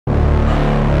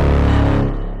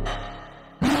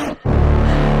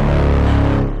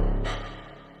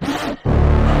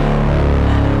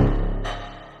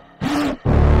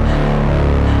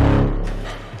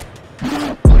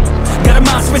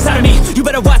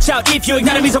better watch out if you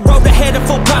ignite him. He's a road ahead of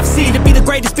full prophecy to be the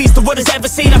greatest beast the world has ever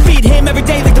seen. I feed him every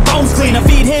day like the bones clean. I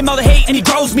feed him all the hate and he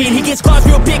grows me, and he gets claws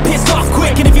real big, pissed off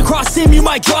quick. And if you cross him, you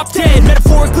might drop dead.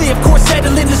 Metaphorically, of course,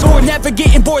 settling the score, never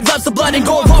getting bored, loves the blood and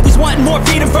gore, always wanting more,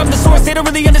 feeding from the source. They don't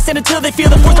really understand until they feel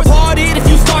the force. Departed, if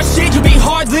you start shit, you'll be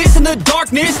heartless in the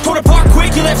darkness, torn apart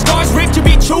quick. You left scars ripped, you'll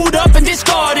be chewed up and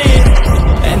discarded.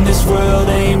 And this world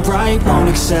ain't right, won't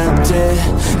accept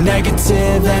it.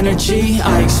 Negative energy,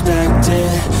 I expect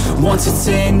it. Once it's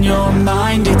in your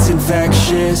mind, it's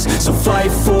infectious. So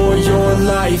fight for your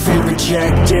life and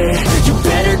reject it. You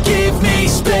better give me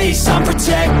space, I'm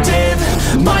protective.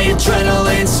 My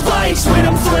adrenaline spikes when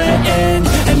I'm threatened.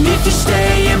 And if you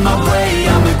stay in my way,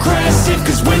 I'm aggressive.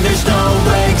 Cause when there's no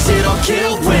exit, I'll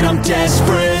kill when I'm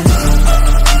desperate.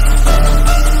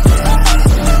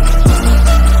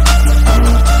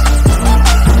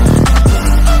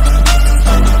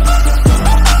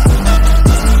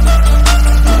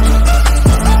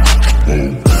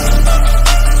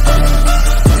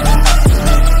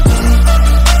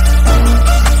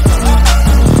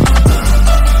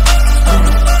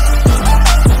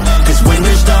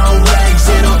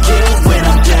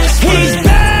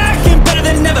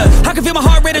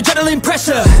 Adrenaline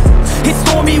pressure, it's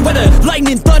stormy weather,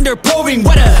 lightning, thunder, pouring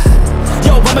weather.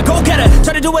 Yo, I'm a go-getter,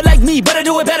 try to do it like me, but I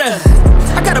do it better.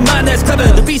 I got a mind that's clever,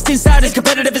 the beast inside is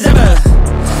competitive as ever.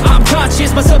 I'm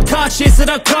conscious, my subconscious, an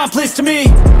accomplice to me.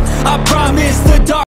 I promise the dark